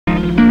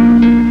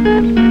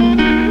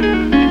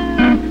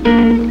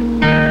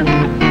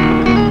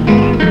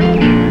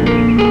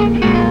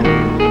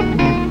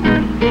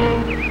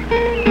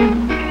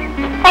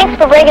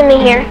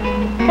me here.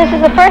 This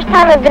is the first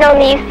time I've been on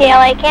the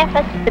UCLA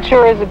campus. It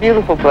sure is a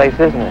beautiful place,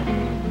 isn't it?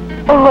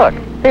 Oh, look,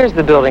 there's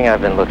the building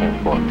I've been looking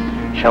for.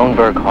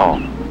 Schoenberg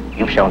Hall.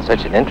 You've shown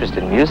such an interest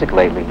in music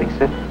lately,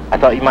 Lisa. I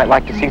thought you might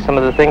like to see some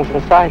of the things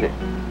inside it.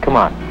 Come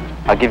on,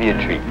 I'll give you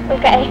a treat.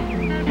 Okay.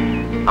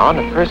 On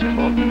the first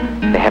floor,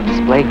 they have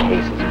display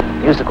cases with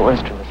musical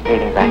instruments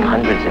dating back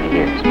hundreds of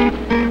years.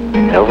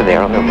 And over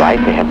there on the right,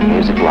 they have the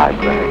music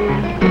library.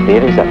 The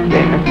theater's up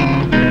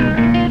there.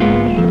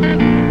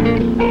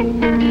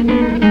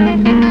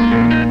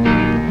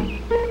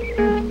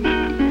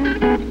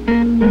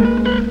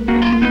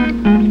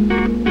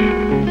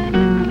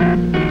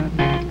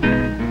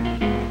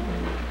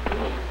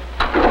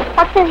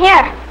 What's in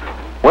here?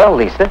 Well,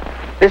 Lisa,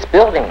 this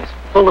building is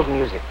full of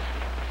music.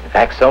 In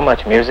fact, so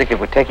much music it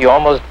would take you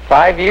almost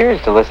 5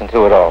 years to listen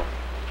to it all.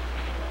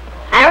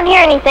 I don't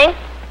hear anything.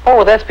 Oh,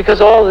 well, that's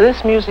because all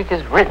this music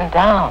is written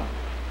down.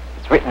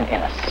 It's written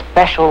in a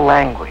special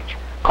language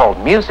called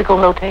musical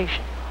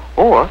notation,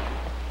 or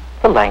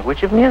the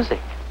language of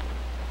music.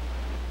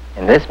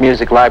 In this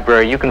music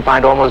library, you can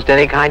find almost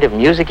any kind of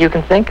music you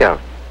can think of.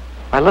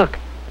 Why, look,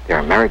 there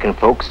are American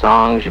folk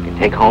songs you can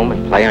take home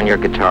and play on your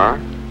guitar.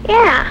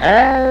 Yeah.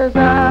 As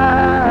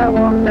I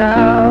walk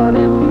down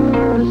in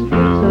the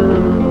streets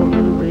of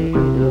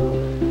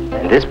Laredo.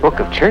 And this book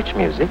of church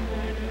music,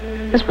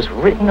 this was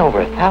written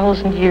over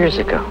 1,000 years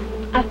ago.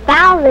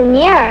 1,000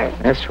 years?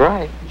 That's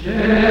right.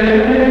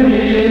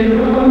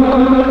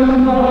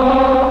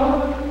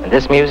 And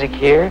this music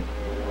here,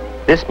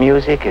 this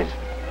music is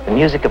the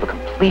music of a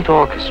complete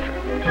orchestra.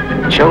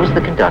 It shows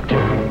the conductor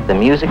the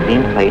music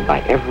being played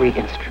by every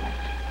instrument.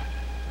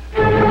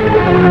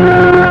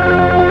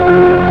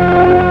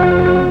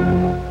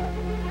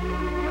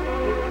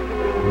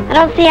 I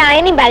don't see how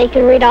anybody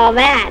could read all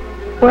that.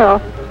 Well,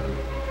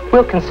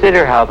 we'll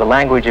consider how the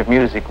language of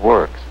music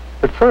works.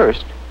 But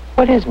first,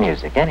 what is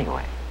music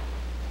anyway?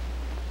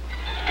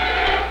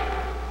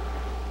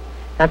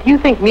 Now, do you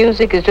think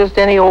music is just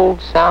any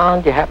old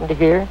sound you happen to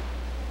hear?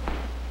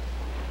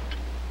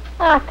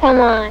 Oh, come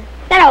on.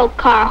 That old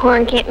car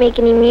horn can't make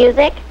any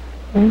music.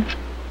 Hmm?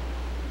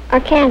 Or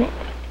can it?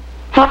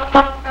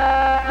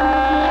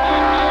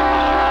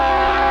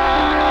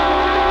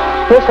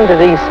 Listen to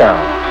these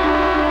sounds.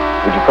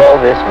 Would you call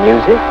this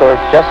music or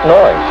just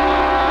noise?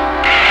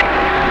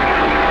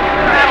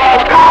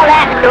 We'll call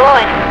that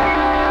noise.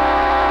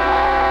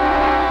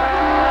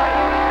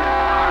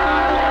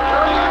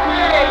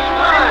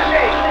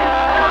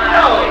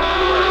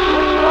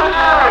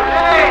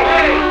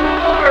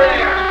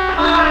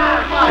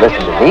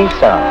 Listen to these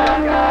sounds.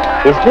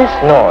 Is this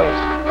noise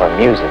or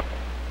music?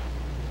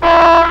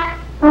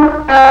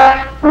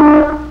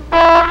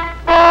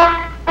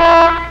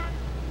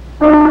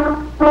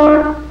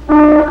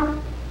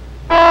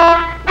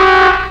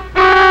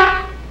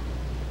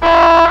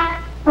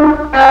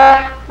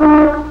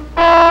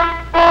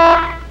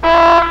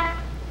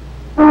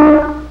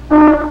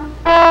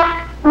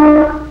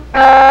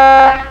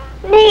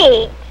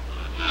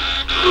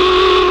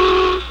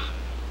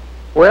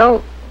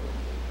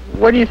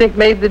 What do you think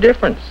made the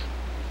difference?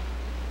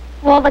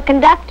 Well, the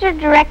conductor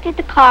directed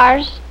the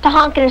cars to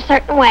honk in a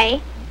certain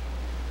way,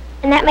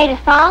 and that made a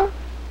song?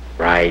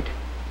 Right.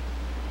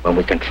 When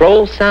we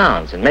control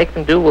sounds and make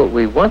them do what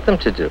we want them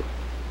to do,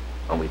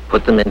 when we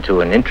put them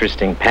into an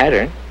interesting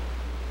pattern,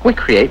 we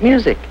create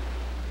music.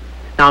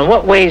 Now, in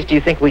what ways do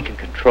you think we can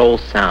control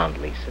sound,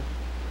 Lisa?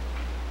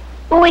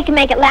 Well, we can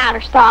make it loud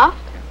or soft.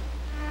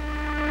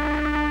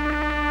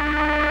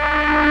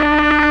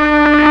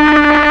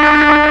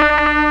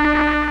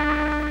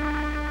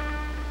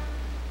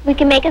 We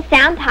can make it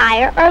sound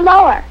higher or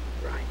lower.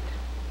 Right.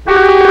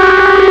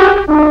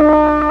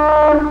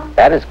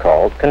 That is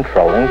called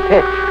controlling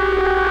pitch.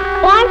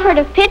 Well, I've heard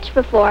of pitch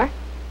before.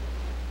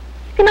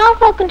 You can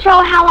also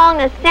control how long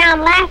a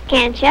sound lasts,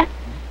 can't you?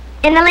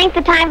 And the length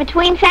of time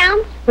between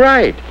sounds?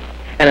 Right.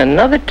 And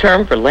another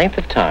term for length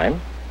of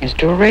time is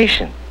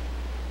duration.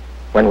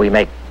 When we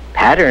make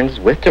patterns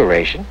with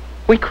duration,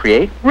 we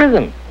create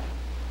rhythm.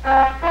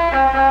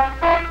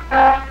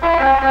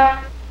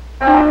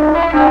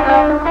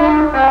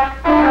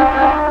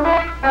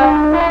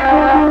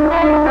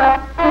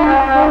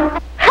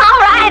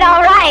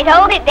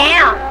 Hold it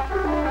down.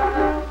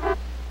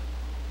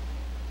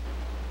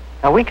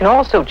 Now, we can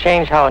also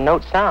change how a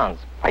note sounds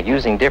by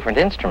using different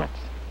instruments.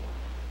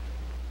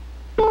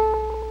 Now,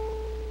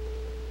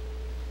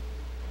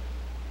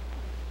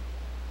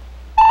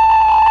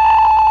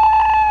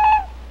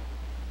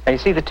 you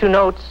see, the two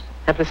notes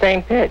have the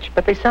same pitch,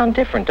 but they sound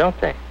different, don't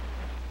they?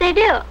 They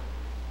do.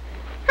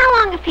 How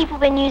long have people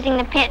been using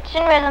the pitch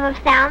and rhythm of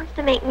sounds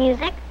to make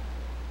music?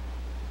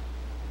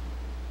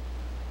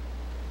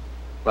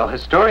 Well,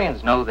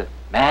 historians know that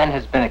man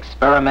has been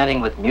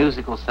experimenting with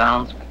musical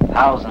sounds for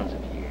thousands of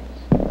years.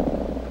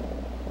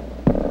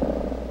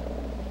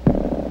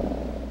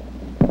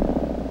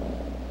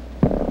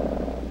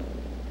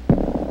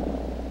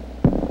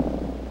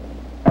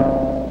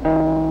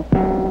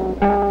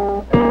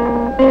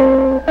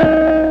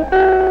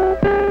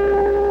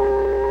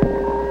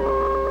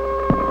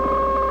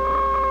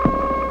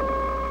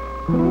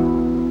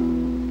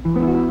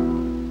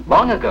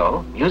 Long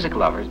ago, music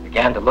lovers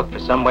began to look for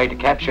some way to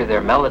capture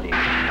their melodies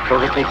so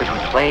that they could be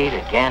played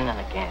again and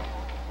again.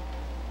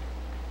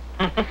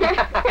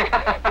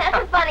 That's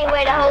a funny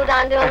way to hold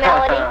on to a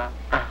melody.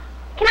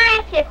 Can I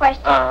ask you a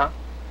question?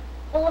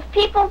 Well, if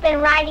people have been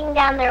writing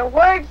down their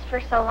words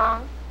for so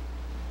long,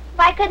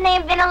 why couldn't they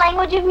invent a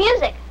language of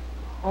music?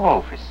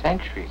 Oh, for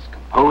centuries,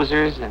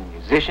 composers and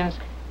musicians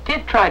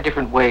did try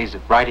different ways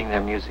of writing their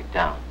music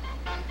down.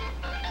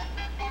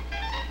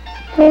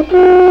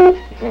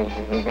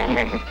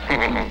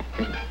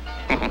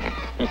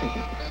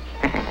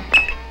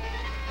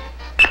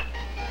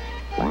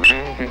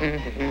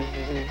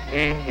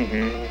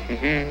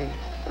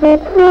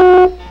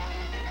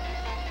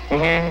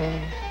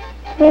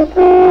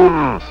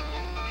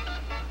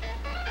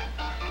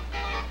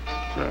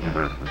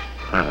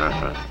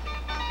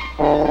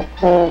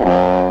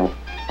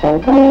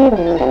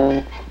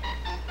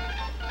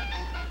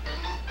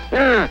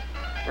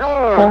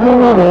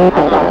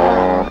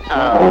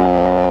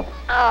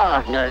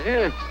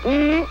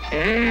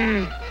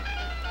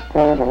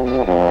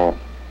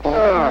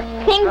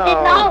 Things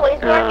didn't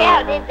always work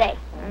out, did they?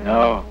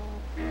 No.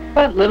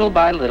 But little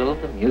by little,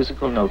 the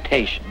musical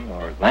notation,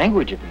 or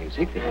language of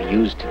music that we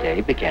use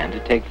today, began to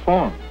take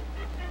form.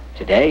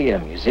 Today, a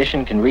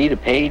musician can read a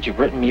page of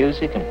written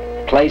music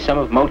and play some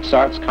of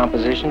Mozart's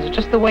compositions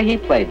just the way he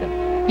played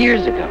them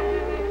years ago.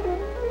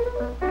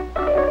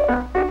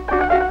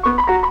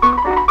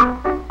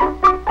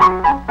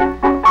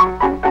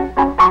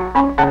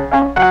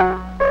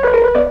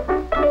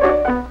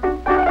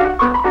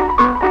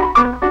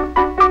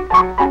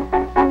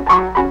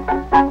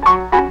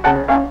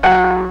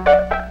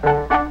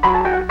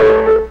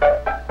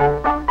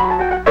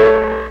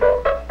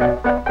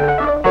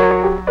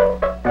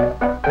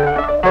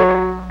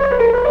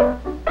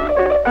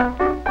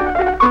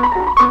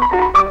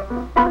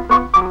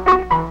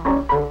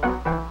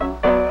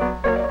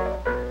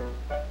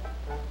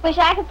 Wish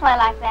I could play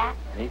like that.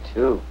 Me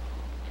too.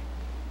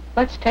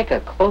 Let's take a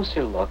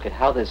closer look at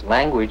how this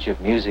language of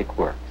music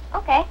works.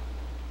 Okay.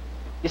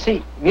 You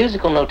see,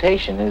 musical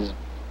notation is,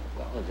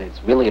 well,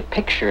 it's really a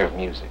picture of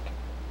music.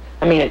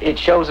 I mean, it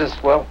shows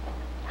us, well,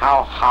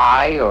 how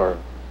high or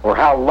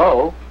how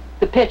low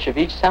the pitch of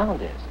each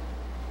sound is.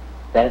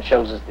 Then it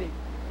shows us the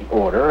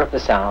order of the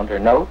sound or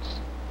notes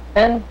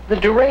and the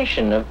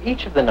duration of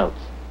each of the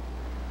notes.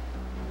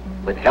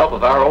 With the help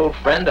of our old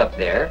friend up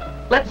there,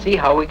 let's see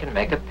how we can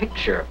make a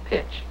picture of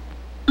pitch.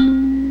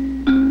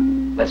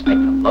 Let's make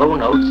the low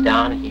notes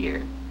down here.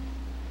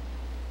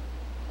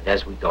 And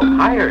as we go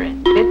higher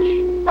in pitch,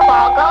 The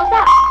ball goes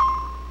up.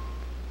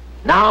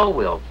 now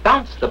we'll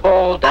bounce the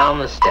ball down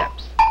the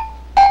steps.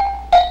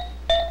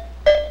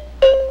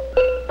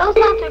 Those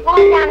notes are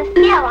going down a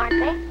scale, aren't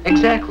they?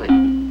 Exactly.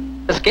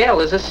 A scale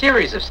is a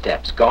series of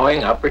steps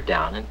going up or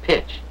down in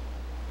pitch.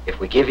 If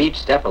we give each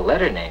step a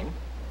letter name,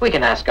 we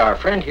can ask our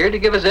friend here to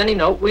give us any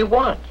note we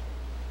want.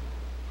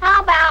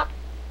 How about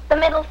the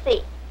middle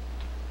C?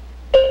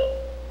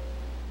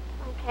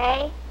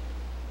 Okay.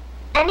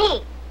 An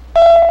E.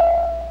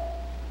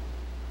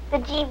 The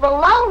G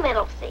below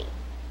middle C.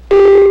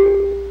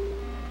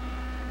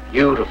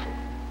 Beautiful.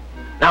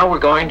 Now we're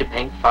going to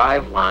paint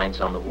 5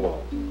 lines on the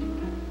wall.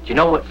 Do you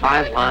know what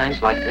 5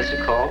 lines like this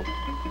are called?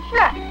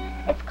 Sure.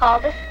 It's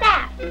called a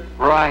staff.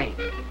 Right.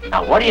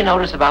 Now what do you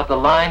notice about the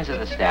lines of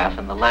the staff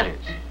and the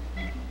letters?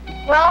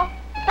 Well,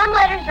 some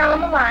letters are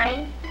on the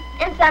lines,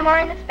 and some are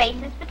in the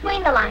spaces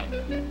between the lines.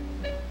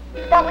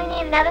 Don't we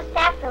need another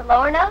staff for the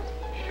lower notes?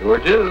 Sure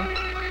do.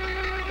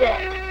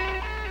 Good.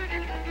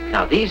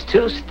 Now these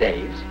 2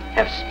 staves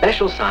have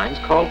special signs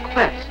called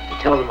clefs to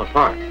tell them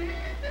apart.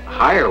 The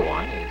higher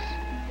one is,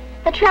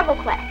 The treble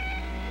clef.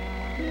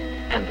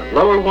 and the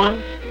lower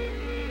one,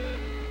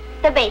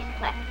 The bass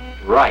clef.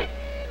 right.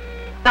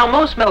 Now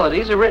most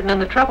melodies are written in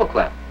the treble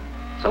clef,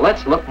 so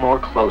let's look more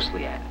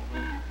closely at it.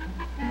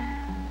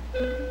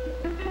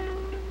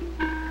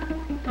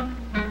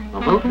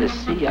 We'll move the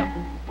C up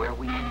where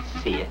we can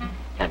see it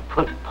and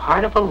put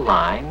part of a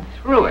line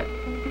through it.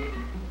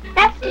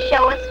 That's to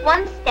show it's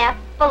one step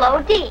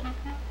below D,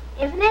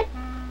 isn't it?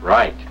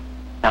 Right.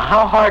 Now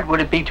how hard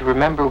would it be to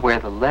remember where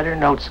the letter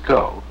notes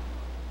go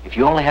if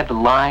you only had the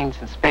lines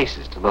and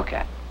spaces to look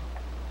at?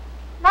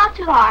 Not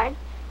too hard.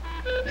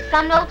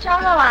 Some notes are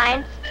on the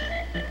lines,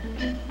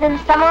 then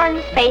some are in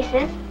the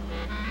spaces,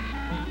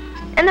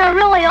 and there are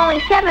really only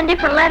 7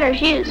 different letters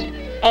used.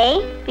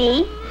 A,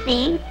 B,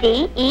 C,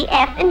 D, E,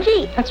 F, and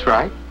G. That's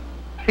right.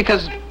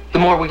 Because the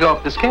more we go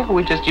up the scale,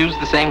 we just use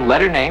the same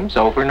letter names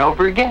over and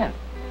over again.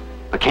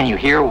 But can you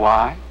hear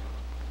why?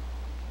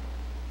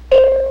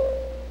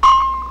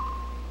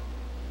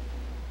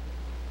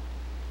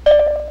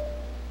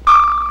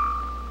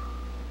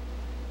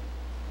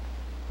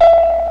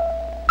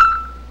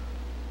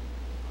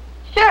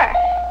 Sure,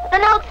 the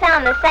notes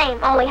sound the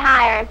same, only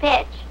higher in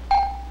pitch.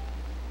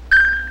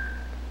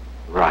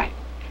 Right.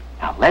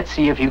 Now let's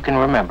see if you can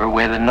remember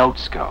where the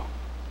notes go.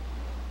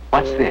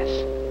 What's this?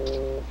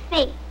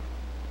 C,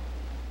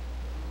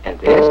 And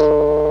this?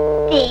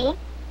 D,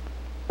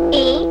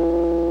 E,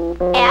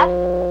 F,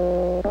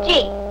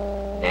 G.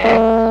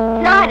 Next.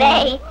 Not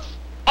A.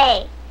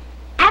 A.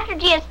 After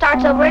G, it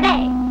starts over at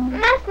A.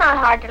 That's not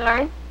hard to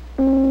learn.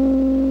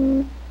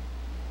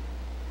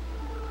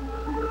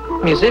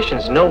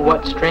 Musicians know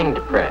what string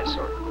to press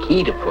or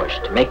key to push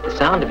to make the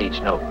sound of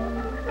each note.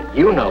 But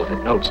you know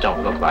that notes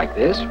don't look like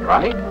this,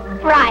 right?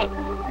 Right.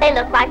 They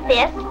look like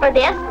this, or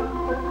this,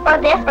 or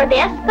this, or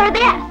this, or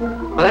this.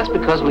 Well, that's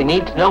because we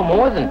need to know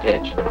more than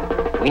pitch.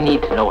 We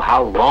need to know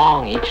how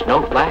long each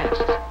note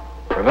lasts.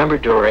 Remember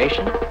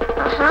duration?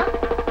 Uh-huh.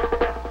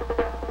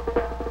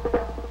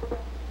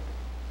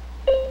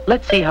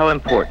 Let's see how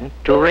important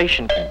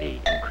duration can be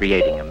in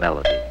creating a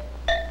melody.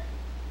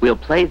 We'll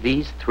play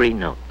these three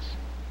notes,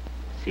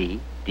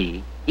 C,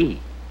 D, E,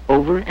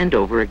 over and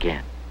over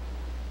again.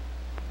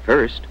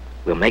 First,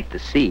 we'll make the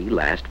C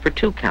last for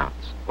 2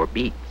 counts, or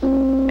beats,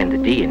 and the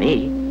D and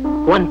E,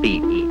 1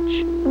 beat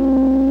each.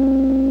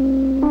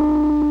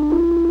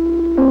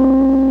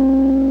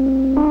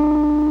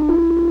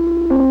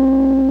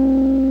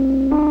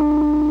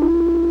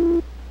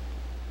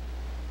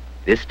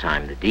 This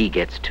time the D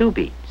gets 2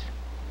 beats.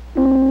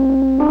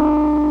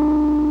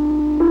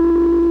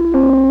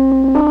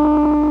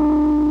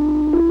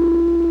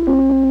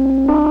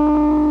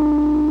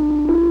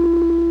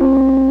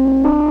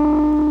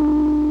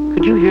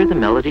 Could you hear the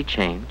melody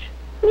change?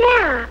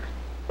 Yeah.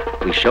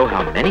 We show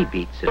how many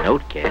beats a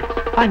note gets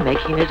by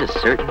making it a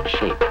certain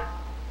shape.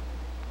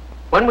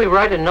 When we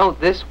write a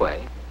note this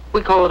way,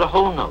 we call it a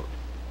whole note,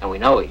 and we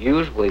know it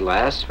usually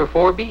lasts for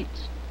 4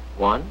 beats.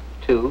 1,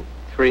 2,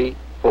 3,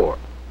 4.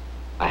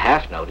 A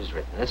half note is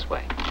written this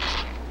way.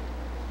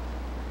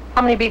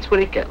 How many beats would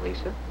it get,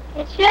 Lisa?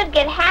 It should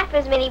get half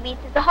as many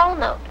beats as the whole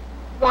note.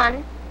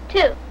 1,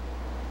 2.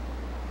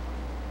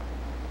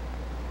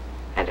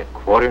 And a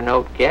quarter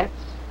note gets?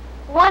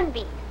 1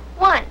 beat.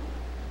 1.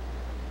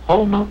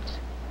 Whole notes,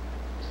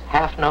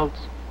 half notes,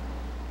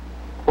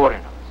 quarter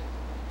notes.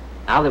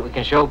 Now that we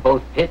can show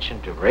both pitch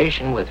and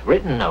duration with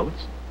written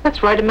notes,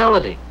 let's write a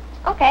melody.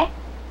 Okay.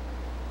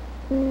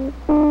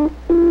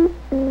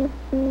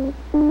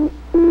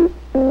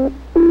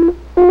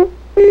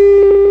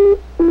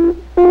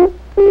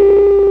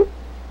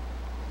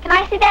 Can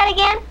I see that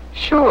again?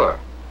 Sure.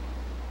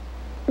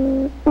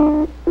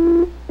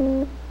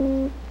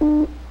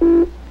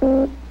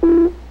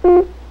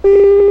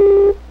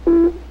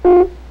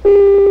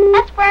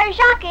 That's Frere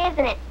Jacques,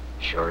 isn't it?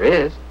 Sure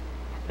is.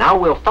 Now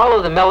we'll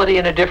follow the melody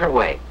in a different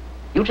way.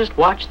 You just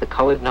watch the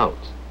colored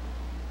notes.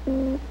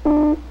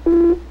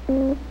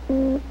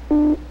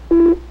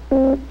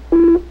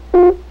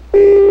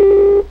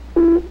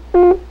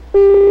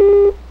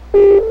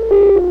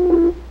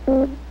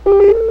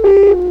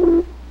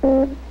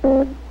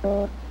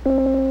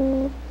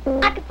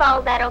 I could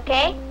follow that,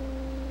 okay?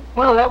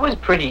 Well, that was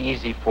pretty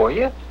easy for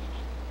you.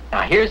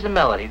 Now here's a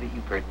melody that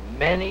you've heard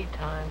many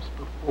times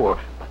before,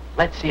 but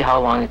let's see how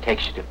long it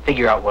takes you to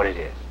figure out what it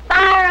is.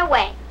 Fire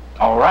away.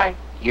 All right,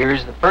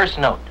 here's the first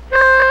note.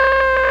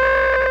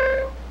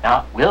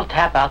 Now, we'll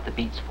tap out the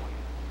beats for you.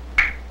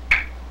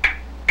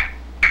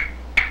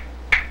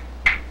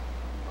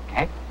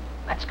 Okay,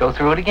 let's go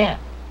through it again.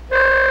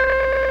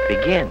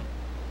 Begin.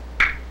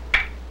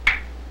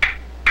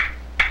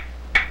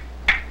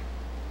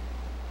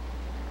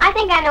 I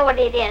think I know what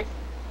it is.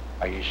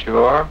 Are you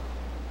sure?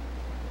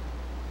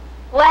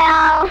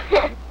 Well,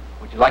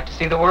 Would you like to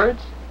see the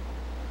words?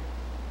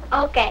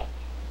 okay.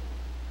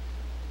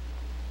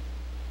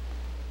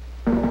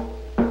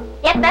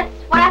 Yep, that's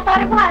what I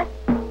thought it was.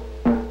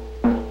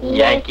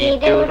 Yankee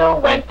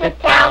Doodle went to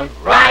town,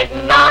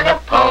 riding on a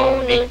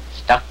pony,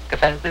 stuck a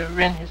feather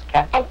in his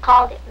cap, and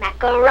called it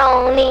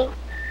macaroni.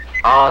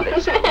 Oh,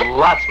 there's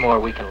lots more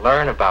we can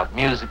learn about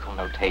musical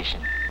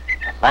notation,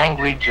 the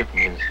language of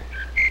music.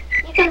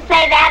 You can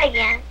say that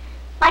again.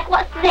 Like,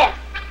 what's this?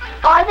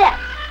 Or this?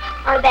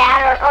 Or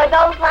that? Or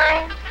those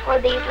lines? Or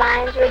these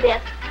lines? Or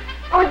this?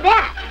 Or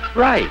that?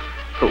 Right,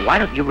 but why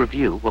don't you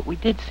review what we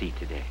did see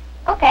today?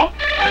 Okay.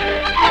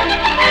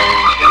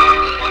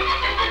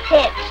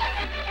 Pitch.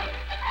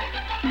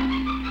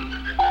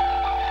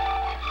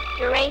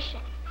 Duration.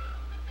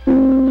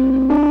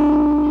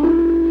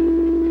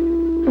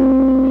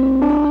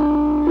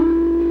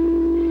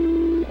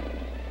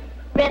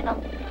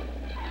 Rhythm.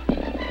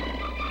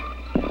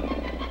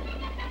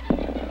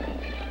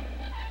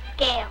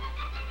 Scale.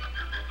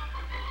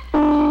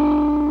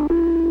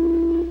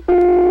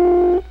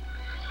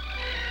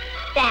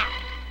 Staff.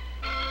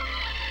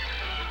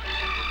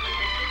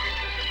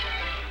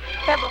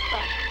 Treble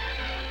clef.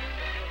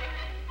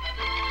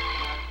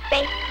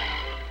 Bass clef.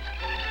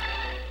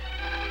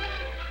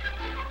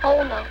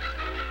 Whole notes.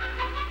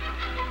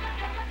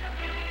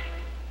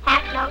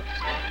 Half notes.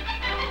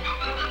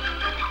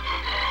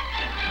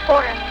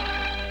 Quarter notes.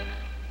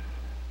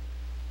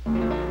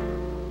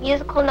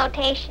 Musical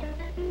notation.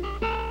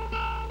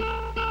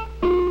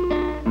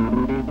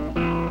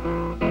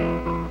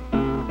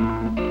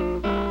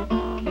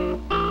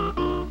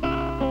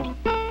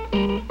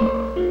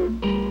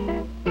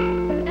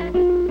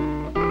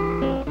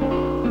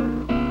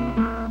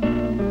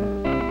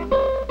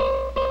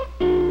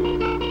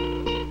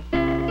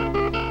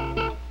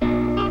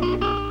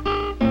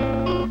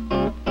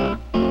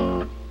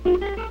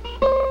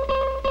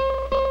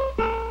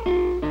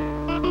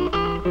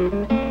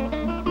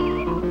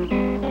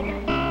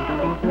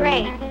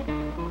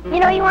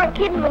 weren't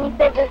kidding when you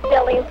said this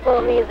building is full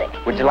of music.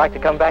 Would you like to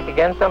come back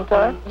again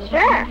sometime?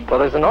 Sure. Well,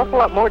 there's an awful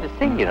lot more to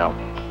see, you know.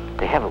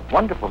 They have a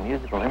wonderful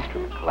musical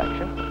instrument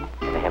collection,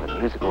 and they have a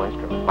musical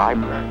instrument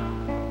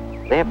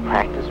library. They have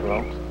practice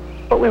rooms.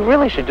 What we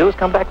really should do is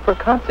come back for a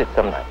concert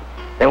some night.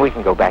 Then we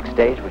can go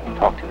backstage, we can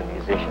talk to the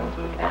musicians,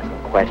 we can ask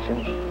them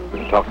questions, we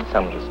can talk to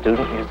some of the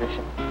student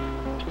musicians.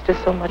 There's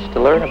just so much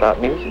to learn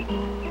about music.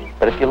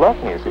 But if you love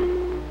music,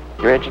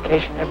 your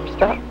education never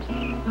stops.